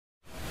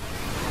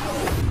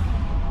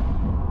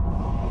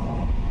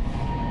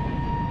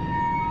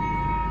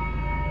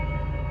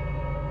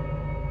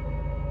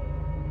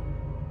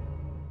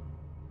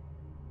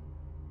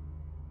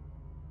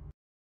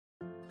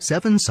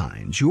7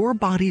 signs your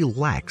body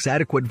lacks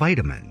adequate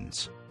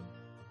vitamins.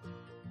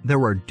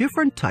 There are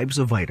different types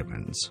of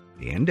vitamins,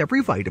 and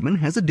every vitamin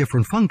has a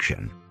different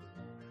function.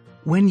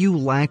 When you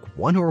lack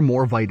one or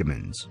more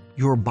vitamins,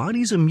 your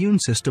body's immune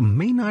system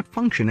may not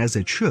function as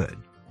it should.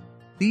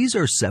 These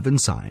are 7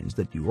 signs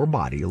that your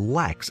body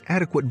lacks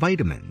adequate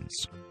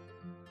vitamins.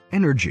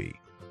 Energy.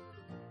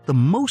 The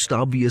most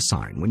obvious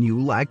sign when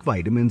you lack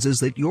vitamins is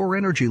that your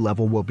energy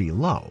level will be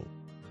low.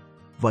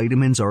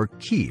 Vitamins are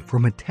key for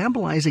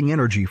metabolizing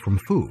energy from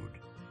food.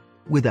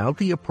 Without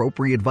the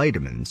appropriate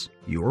vitamins,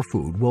 your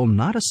food will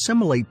not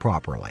assimilate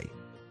properly,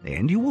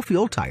 and you will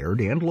feel tired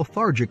and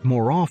lethargic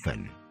more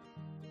often.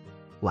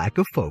 Lack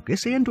of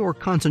focus and/or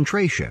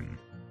concentration.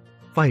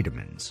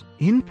 Vitamins,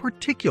 in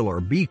particular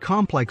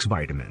B-complex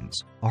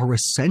vitamins, are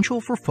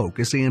essential for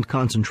focus and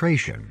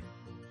concentration.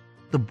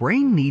 The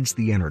brain needs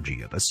the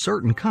energy of a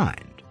certain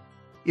kind.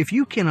 If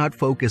you cannot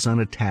focus on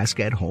a task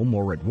at home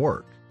or at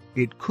work,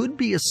 it could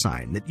be a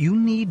sign that you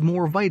need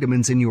more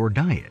vitamins in your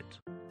diet.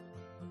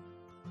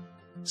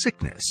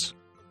 Sickness.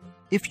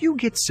 If you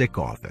get sick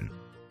often,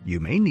 you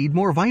may need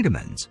more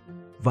vitamins.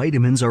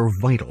 Vitamins are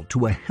vital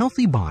to a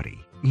healthy body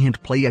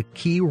and play a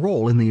key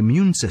role in the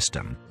immune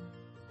system.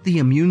 The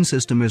immune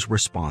system is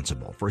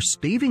responsible for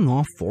staving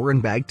off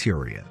foreign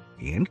bacteria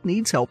and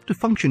needs help to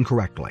function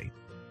correctly.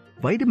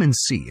 Vitamin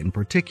C in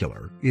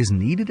particular is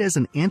needed as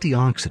an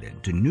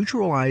antioxidant to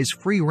neutralize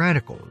free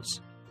radicals.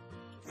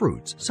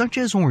 Fruits such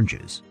as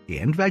oranges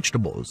and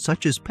vegetables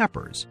such as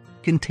peppers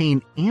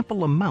contain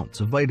ample amounts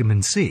of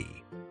vitamin C.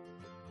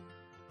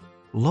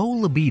 Low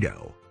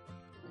libido.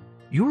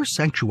 Your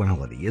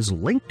sexuality is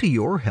linked to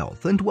your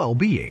health and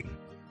well-being.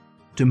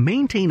 To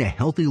maintain a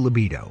healthy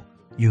libido,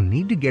 you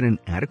need to get an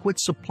adequate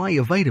supply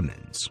of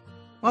vitamins.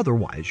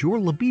 Otherwise, your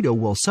libido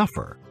will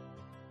suffer.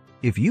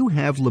 If you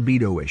have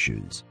libido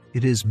issues,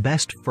 it is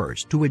best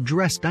first to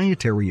address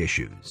dietary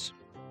issues.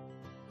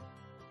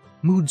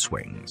 Mood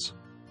swings.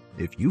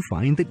 If you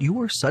find that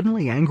you are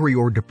suddenly angry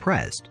or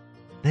depressed,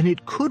 then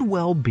it could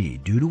well be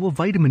due to a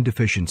vitamin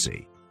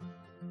deficiency.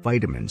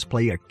 Vitamins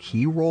play a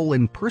key role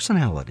in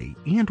personality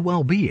and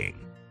well-being.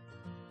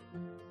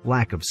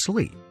 Lack of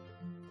sleep.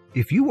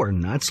 If you are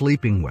not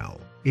sleeping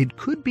well, it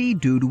could be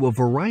due to a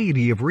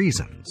variety of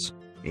reasons,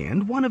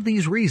 and one of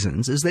these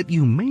reasons is that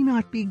you may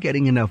not be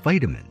getting enough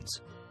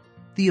vitamins.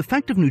 The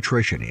effect of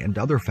nutrition and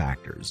other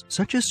factors,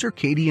 such as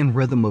circadian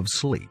rhythm of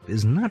sleep,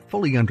 is not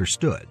fully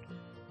understood.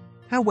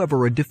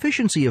 However, a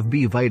deficiency of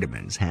B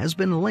vitamins has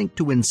been linked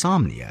to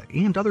insomnia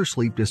and other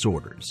sleep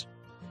disorders.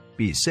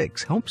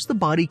 B6 helps the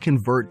body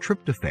convert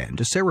tryptophan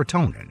to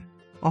serotonin,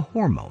 a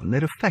hormone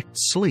that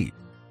affects sleep.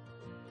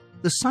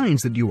 The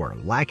signs that you are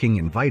lacking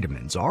in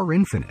vitamins are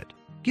infinite,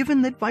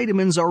 given that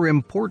vitamins are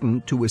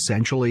important to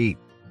essentially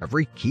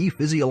every key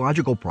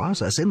physiological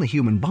process in the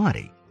human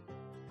body.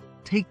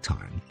 Take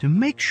time to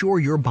make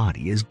sure your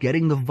body is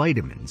getting the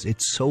vitamins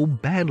it so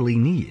badly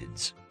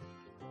needs.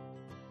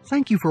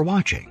 Thank you for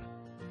watching.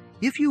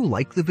 If you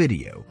like the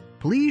video,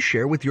 please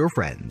share with your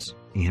friends,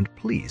 and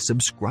please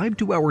subscribe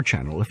to our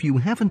channel if you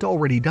haven't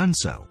already done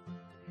so.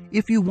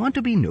 If you want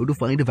to be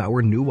notified of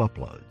our new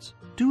uploads,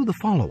 do the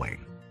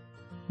following.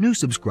 New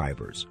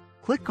subscribers,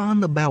 click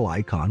on the bell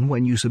icon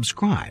when you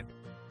subscribe.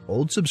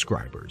 Old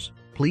subscribers,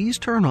 please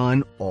turn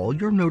on all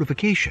your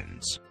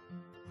notifications.